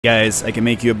Guys, I can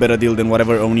make you a better deal than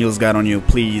whatever O'Neill's got on you,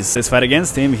 please. Let's fight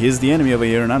against him. He's the enemy over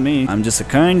here, not me. I'm just a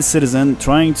kind citizen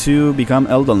trying to become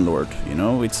Elden Lord. You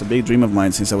know, it's a big dream of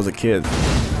mine since I was a kid.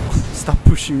 Stop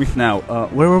pushing me. Now,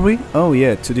 where were we? Oh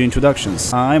yeah, to the introductions.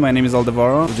 Hi, my name is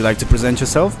Aldevara. Would you like to present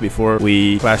yourself before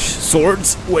we clash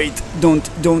swords? Wait, don't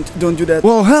do that.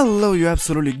 Well, hello, you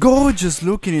absolutely gorgeous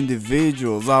looking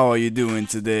individuals. How are you doing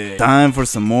today? Time for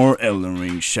some more Elden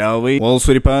Ring, shall we? Well,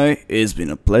 sweetie pie, it's been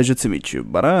a pleasure to meet you,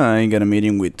 but I got a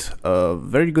meeting with a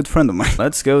very good friend of mine.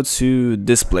 Let's go to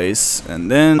this place and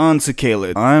then on to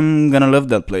Caled. I'm gonna love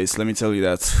that place, let me tell you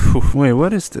that. Wait,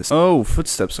 what is this? Oh,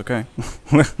 footsteps, okay.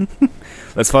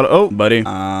 Let's follow. Oh, buddy,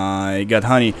 I got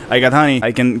honey.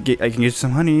 I can get you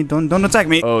some honey. Don't attack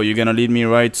me. Oh, you're gonna lead me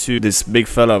right to this big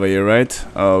fella over here, right?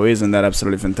 Oh, isn't that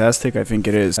absolutely fantastic? I think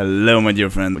it is. Hello, my dear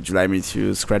friend. Would you like me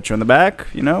to scratch you on the back?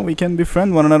 You know, we can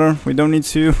befriend one another. We don't need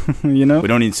to, you know, we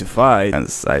don't need to fight.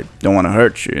 As I don't want to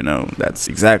hurt you. You know, that's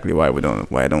exactly why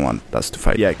I don't want us to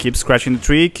fight. Yeah, keep scratching the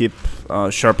tree. Keep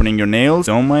sharpening your nails.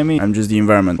 Don't mind me. I'm just the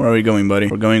environment. Where are we going, buddy?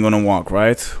 We're going on a walk,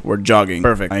 right? We're jogging.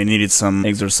 Perfect. I needed some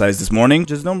exercise this morning.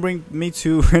 Just don't bring me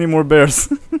to any more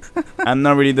bears. I'm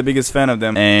not really the biggest fan of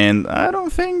them, and I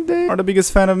don't think they are the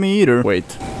biggest fan of me either. Wait.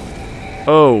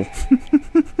 Oh.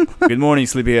 Good morning,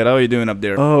 sleepyhead. How are you doing up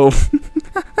there? Oh.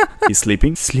 He's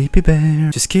sleeping? Sleepy bear.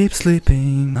 Just keep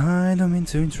sleeping. I don't mean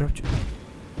to interrupt you.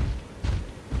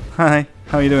 Hi.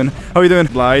 How you doing? How you doing?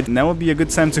 Blind. Now would be a good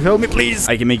time to help me, please.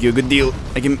 I can make you a good deal.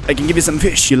 I can give you some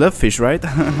fish. You love fish, right?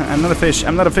 I'm not a fish.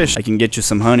 I'm not a fish. I can get you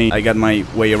some honey. I got my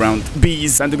way around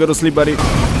bees. Time to go to sleep, buddy.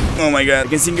 Oh my god. I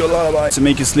can sing you a lullaby to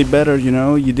make you sleep better, you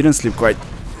know? You didn't sleep quite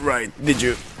right, did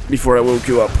you? Before I woke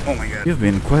you up. Oh my god. You've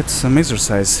been quite some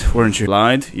exercise, weren't you?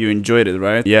 Lied? You enjoyed it,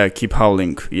 right? Yeah, keep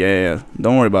howling. Yeah.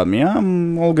 Don't worry about me.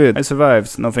 I'm all good. I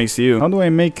survived. No thanks to you. How do I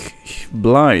make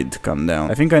blind come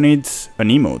down? I think I need an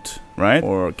emote, right?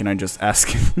 Or can I just ask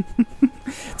him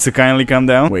to kindly come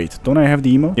down? Wait, don't I have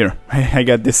the emote? Here, I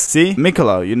got this. See?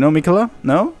 Mikola. You know Mikola?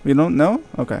 No? You don't know?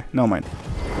 Okay, no mind.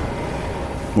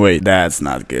 Wait, that's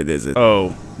not good, is it?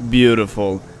 Oh,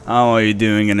 beautiful. How are you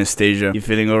doing, Anastasia? You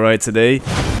feeling alright today?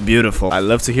 Beautiful. I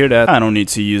love to hear that. I don't need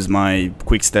to use my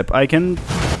quick step. I can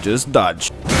just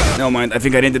dodge. No mind. I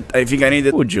think I need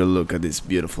it. Would you look at this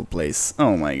beautiful place?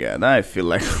 Oh my god. I feel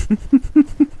like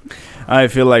I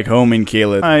feel like home in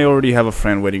Caled. I already have a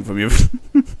friend waiting for me.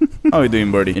 How are you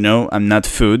doing, birdie? You know, I'm not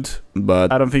food,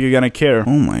 but I don't think you're gonna care.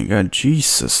 Oh my god,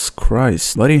 Jesus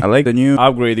Christ. Buddy, I like the new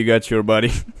upgrade you got to your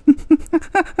body.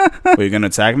 Are you gonna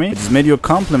attack me? I just made you a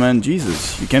compliment.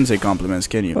 Jesus, you can't say compliments,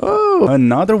 can you? Oh,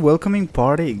 another welcoming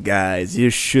party. Guys, you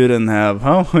shouldn't have.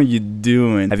 How are you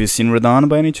doing? Have you seen Radon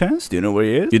by any chance? Do you know where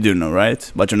he is? You do know,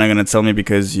 right? But you're not gonna tell me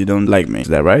because you don't like me. Is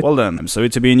that right? Well then, I'm sorry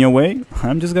to be in your way.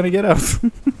 I'm just gonna get out.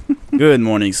 Good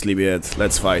morning, sleepyhead.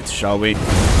 Let's fight, shall we?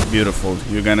 Beautiful.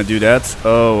 You're gonna do that?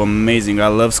 Oh, amazing. I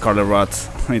love Scarlet Rot.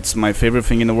 It's my favorite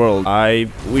thing in the world. I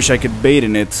wish I could bathe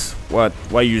in it. What?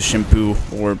 Why use shampoo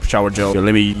or shower gel? Here,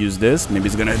 let me use this. Maybe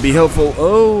it's gonna be helpful.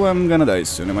 Oh, I'm gonna die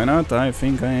soon. Am I not? I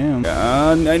think I am.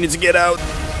 I need to get out.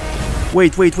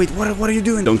 Wait. What are you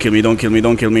doing? Don't kill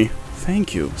me.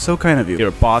 Thank you. So kind of you.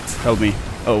 Here, pot. Help me.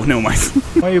 Oh, no mind.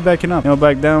 Why are you backing up? Never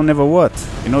back down, never what?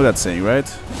 You know that saying, right?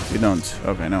 You don't.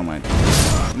 Okay, no mind.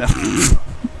 No.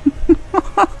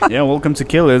 Yeah, welcome to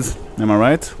Caled. Am I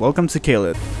right? Welcome to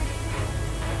Caled.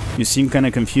 You seem kind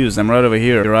of confused. I'm right over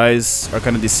here. Your eyes are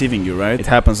kind of deceiving you, right? It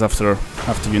happens after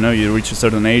you know, you reach a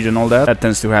certain age and all that. That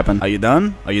tends to happen. Are you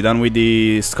done? Are you done with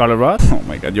the Scarlet Rot? Oh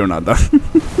my god, you're not done.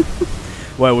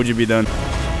 Why would you be done?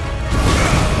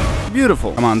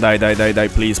 Beautiful. Come on, die,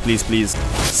 please.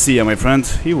 See ya, my friend.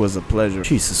 It was a pleasure.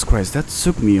 Jesus Christ, that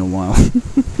took me a while.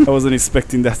 I wasn't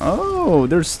expecting that. Oh,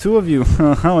 there's two of you.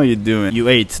 How are you doing? You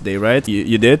ate today, right?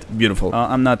 You did? Beautiful.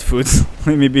 I'm not food.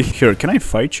 Let me be here. Can I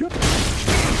fight you?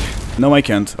 No, I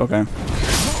can't. Okay.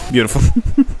 Beautiful.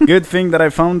 Good thing that I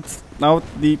found out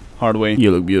the hard way.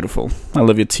 You look beautiful. I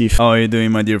love your teeth. How are you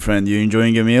doing, my dear friend? You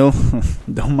enjoying your meal?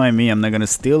 Don't mind me. I'm not gonna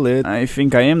steal it. I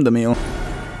think I am the meal.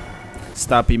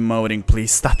 Stop emoting,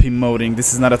 please. Stop emoting.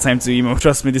 This is not a time to emote.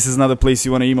 Trust me, this is not a place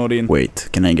you want to emote in. Wait,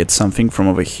 can I get something from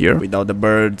over here without the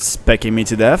birds pecking me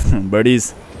to death?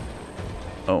 Birdies.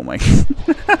 Oh my god.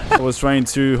 I was trying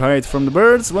to hide from the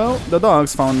birds. Well, the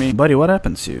dogs found me. Buddy, what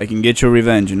happened to you? I can get your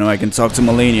revenge, you know. I can talk to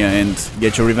Melania and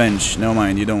get your revenge. No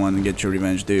mind, you don't want to get your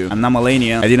revenge, do you? I'm not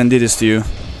Melania. I didn't do this to you.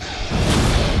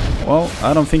 Well,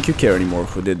 I don't think you care anymore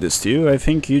who did this to you. I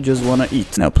think you just wanna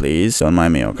eat. Now please, don't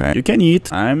mind me, okay? You can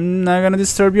eat. I'm not gonna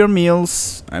disturb your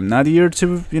meals. I'm not here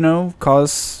to, you know,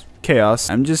 cause chaos.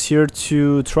 I'm just here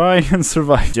to try and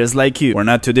survive. Just like you. We're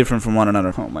not too different from one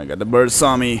another. Oh my god, the bird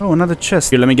saw me. Oh, another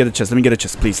chest. Here, let me get a chest. Let me get a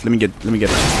chest, please. Let me get a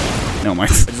chest. No,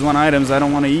 mind. I just want items. I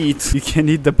don't want to eat. You can't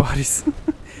eat the bodies.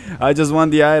 I just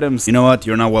want the items. You know what?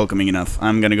 You're not welcoming enough.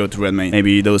 I'm gonna go to Red Main.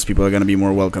 Maybe those people are gonna be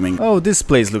more welcoming. Oh, this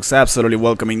place looks absolutely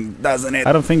welcoming, doesn't it?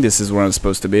 I don't think this is where I'm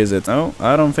supposed to be, is it? Oh,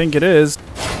 I don't think it is.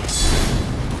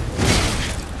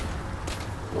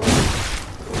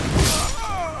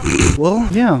 Well,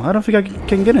 yeah, I don't think I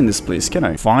can get in this place, can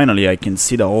I? Finally, I can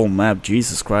see the whole map.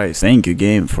 Jesus Christ. Thank you,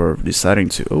 game, for deciding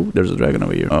to... Oh, there's a dragon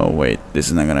over here. Oh, wait. This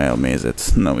is not gonna help me, is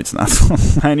it? No, it's not.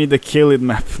 I need the kill it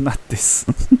map, not this.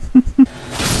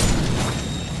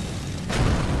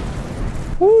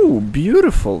 Ooh,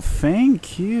 beautiful.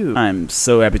 Thank you. I'm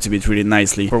so happy to be treated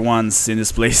nicely for once in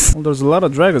this place. Well, there's a lot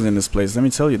of dragons in this place, let me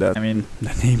tell you that. I mean,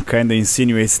 the name kinda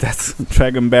insinuates that.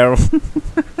 Dragon barrel.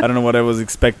 I don't know what I was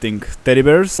expecting. Teddy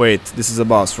bears? Wait, this is a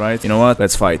boss, right? You know what?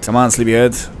 Let's fight. Come on,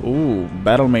 sleepyhead. Ooh,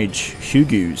 battle mage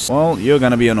Hugus. Well, you're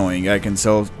gonna be annoying, I can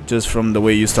tell just from the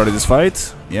way you started this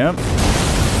fight. Yep.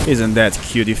 Isn't that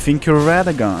cute? You think you're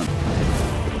Radagon?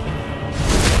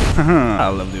 I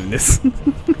love doing this.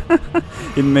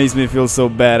 It makes me feel so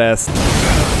badass.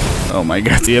 Oh my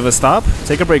god. Do you have a stop?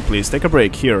 Take a break, please. Take a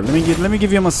break. Here, let me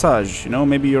give you a massage. You know,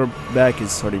 maybe your back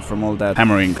is hurting from all that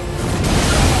hammering.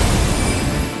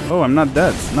 Oh, I'm not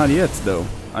dead. Not yet, though.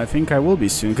 I think I will be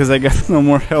soon, because I got no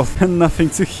more health and nothing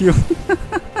to heal.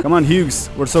 Come on, Hugs.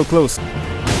 We're so close.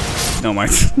 No,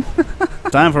 mind.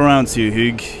 Time for round 2,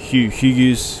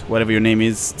 Hugus, whatever your name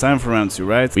is. Time for round 2,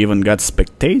 right? We even got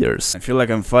spectators. I feel like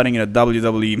I'm fighting in a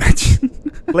WWE match.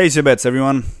 Place your bets,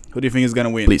 everyone. Who do you think is gonna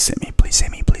win? Please say me, please say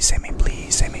me, please say me,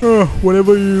 please say me.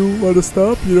 Whenever you want to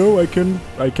stop, you know, I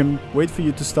can wait for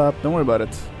you to stop. Don't worry about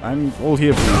it. I'm all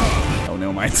here for you. Oh,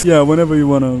 no, mind. Yeah, whenever you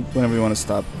wanna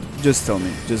stop. Just tell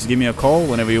me. Just give me a call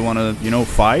whenever you wanna, you know,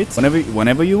 fight.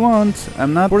 Whenever you want.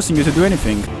 I'm not forcing you to do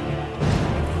anything.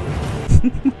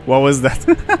 What was that?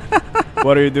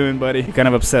 What are you doing, buddy? You're kind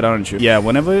of upset, aren't you? Yeah,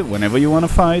 whenever you want to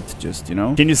fight, just, you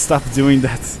know. Can you stop doing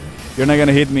that? You're not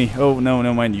gonna hit me. Oh, no,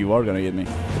 no, mind, you are gonna hit me.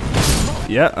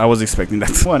 Yeah, I was expecting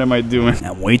that. What am I doing?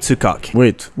 I'm way too cocky.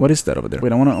 Wait, what is that over there?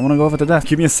 Wait, I wanna go over to that.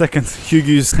 Give me a second.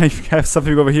 Hugus, I have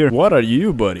something over here. What are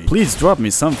you, buddy? Please drop me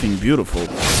something beautiful.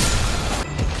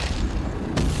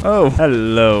 Oh,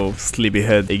 hello,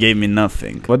 sleepyhead. They gave me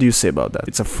nothing. What do you say about that?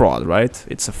 It's a fraud, right?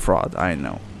 It's a fraud, I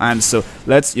know. And so,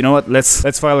 you know what?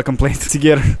 Let's file a complaint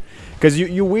together. Because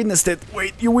you witnessed it.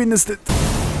 Wait, you witnessed it.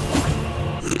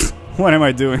 What am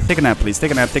I doing? Take a nap, please.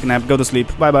 Take a nap. Go to sleep.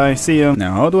 Bye-bye. See you.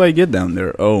 Now, how do I get down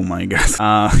there? Oh my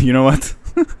god. You know what?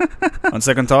 On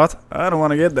second thought, I don't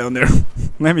want to get down there.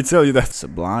 Let me tell you that.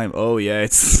 Sublime. Oh yeah,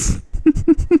 it's...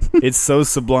 It's so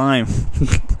sublime.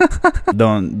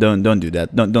 Don't do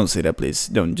that. Don't say that, please.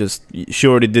 Don't. Just, she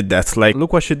already did that. Like,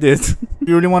 look what she did.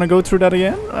 You really want to go through that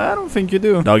again? I don't think you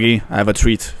do. Doggy, I have a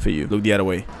treat for you. Look the other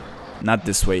way. Not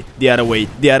this way. The other way.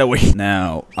 The other way.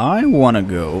 Now, I want to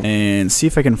go and see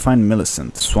if I can find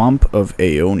Millicent. Swamp of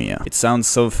Aeonia. It sounds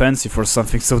so fancy for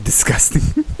something so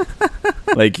disgusting.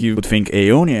 Like, you would think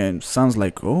Aeonia sounds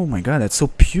like, oh my god, that's so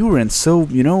pure and so,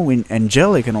 you know,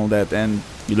 angelic and all that. And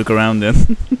you look around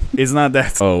and it's not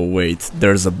that. Oh wait,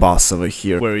 there's a boss over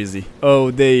here. Where is he?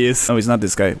 Oh, there he is. Oh, it's not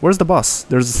this guy. Where's the boss?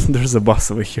 There's a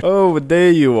boss over here. Oh,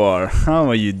 there you are. How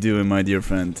are you doing, my dear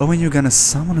friend? Oh, and you're gonna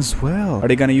summon as well. Are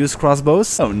they gonna use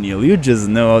crossbows? Oh, Neil, you just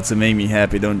know how to make me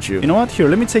happy, don't you? You know what? Here,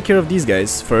 let me take care of these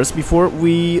guys first before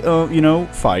we, you know,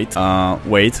 fight.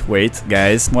 Wait,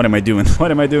 guys. What am I doing?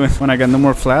 What am I doing? When I got no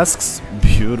more flasks?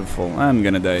 Beautiful. I'm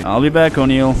gonna die. I'll be back,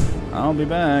 O'Neil. I'll be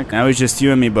back. Now it's just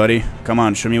you and me, buddy. Come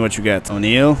on, show me what you got.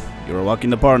 O'Neil, you're walking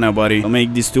the park now, buddy. Don't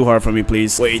make this too hard for me,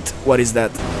 please. Wait, what is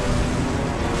that?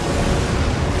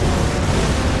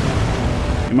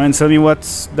 You mind telling me what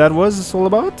that was all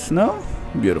about? No?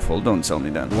 Beautiful, don't tell me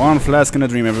that. One flask in a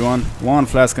dream, everyone. One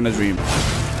flask in a dream.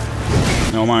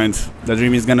 No mind. The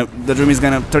dream is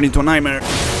gonna turn into a nightmare.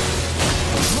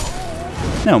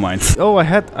 No mind. Oh, I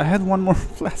had one more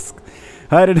flask.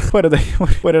 Why did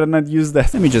I not use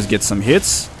that? Let me just get some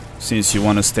hits, since you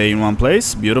want to stay in one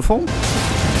place. Beautiful.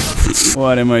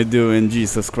 What am I doing?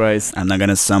 Jesus Christ. I'm not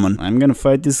gonna summon. I'm gonna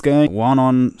fight this guy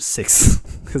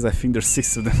 1-on-6. Because I think there's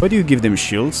 6 of them. Why do you give them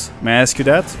shields? May I ask you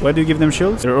that? Why do you give them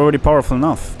shields? They're already powerful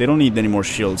enough. They don't need any more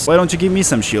shields. Why don't you give me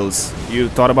some shields? You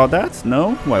thought about that?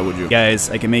 No? Why would you? Guys,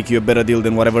 I can make you a better deal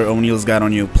than whatever O'Neil's got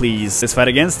on you. Please. Let's fight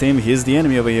against him. He's the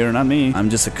enemy over here, not me. I'm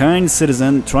just a kind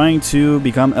citizen trying to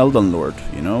become Elden Lord.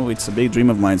 You know, it's a big dream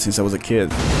of mine since I was a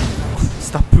kid.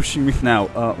 Stop pushing me. Now,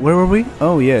 where were we?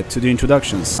 Oh yeah, to the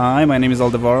introductions. Hi, my name is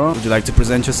Aldevara. Would you like to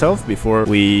present yourself before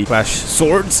we clash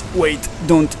swords? Wait,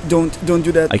 don't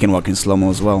do that. I can walk in slow-mo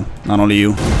as well. Not only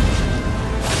you.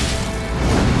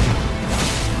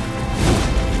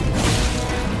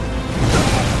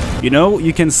 You know,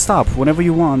 you can stop whenever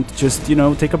you want. Just, you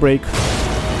know, take a break.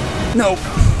 No.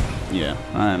 Yeah,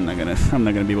 I'm not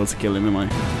gonna be able to kill him, am I?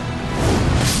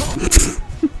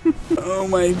 Oh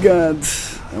my god.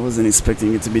 I wasn't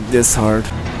expecting it to be this hard.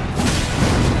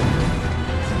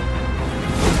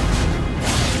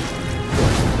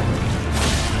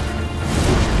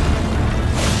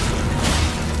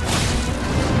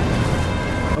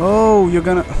 Oh, you're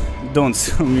gonna... Don't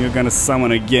tell me you're gonna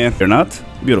summon again. You're not?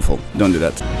 Beautiful. Don't do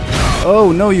that.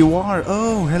 Oh, no, you are.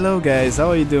 Oh, hello, guys. How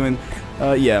are you doing?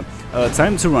 Yeah.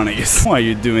 Time to run, I guess. Why are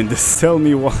you doing this? Tell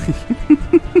me why.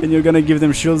 And you're gonna give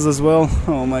them shields as well?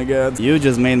 Oh my god. You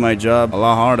just made my job a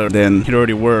lot harder than it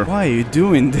already were. Why are you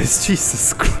doing this?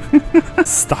 Jesus Christ.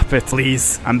 Stop it,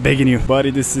 please. I'm begging you. Buddy,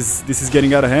 this is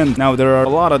getting out of hand. Now there are a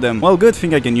lot of them. Well, good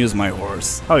thing I can use my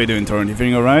horse. How you doing, Torn? You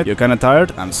feeling alright? You're kinda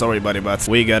tired? I'm sorry, buddy, but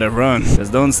we gotta run.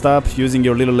 Just don't stop using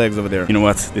your little legs over there. You know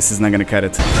what? This is not gonna cut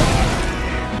it.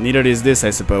 Neither is this,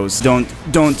 I suppose. Don't.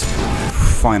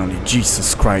 Finally,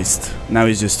 Jesus Christ. Now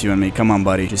it's just you and me. Come on,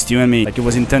 buddy. Just you and me, like it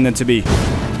was intended to be.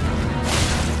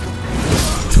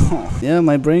 Yeah,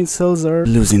 my brain cells are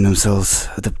losing themselves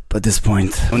at this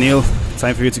point. O'Neil,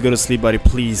 time for you to go to sleep, buddy.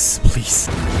 Please, please.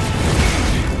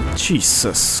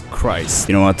 Jesus Christ.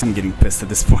 You know what? I'm getting pissed at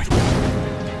this point.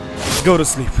 Go to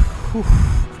sleep.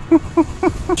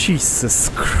 Jesus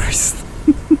Christ.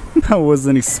 I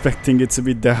wasn't expecting it to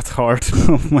be that hard.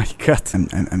 Oh my god.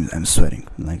 I'm sweating.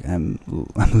 Like I'm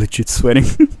legit sweating.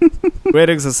 Great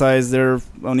exercise there,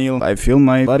 O'Neil. I feel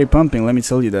my body pumping, let me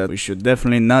tell you that. We should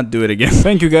definitely not do it again.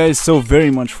 Thank you guys so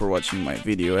very much for watching my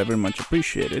video. I very much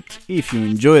appreciate it. If you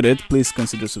enjoyed it, please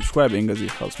consider subscribing as it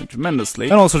helps me tremendously.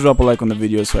 And also drop a like on the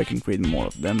video so I can create more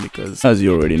of them, because as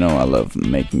you already know, I love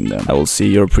making them. I will see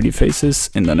your pretty faces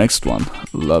in the next one.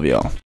 Love y'all.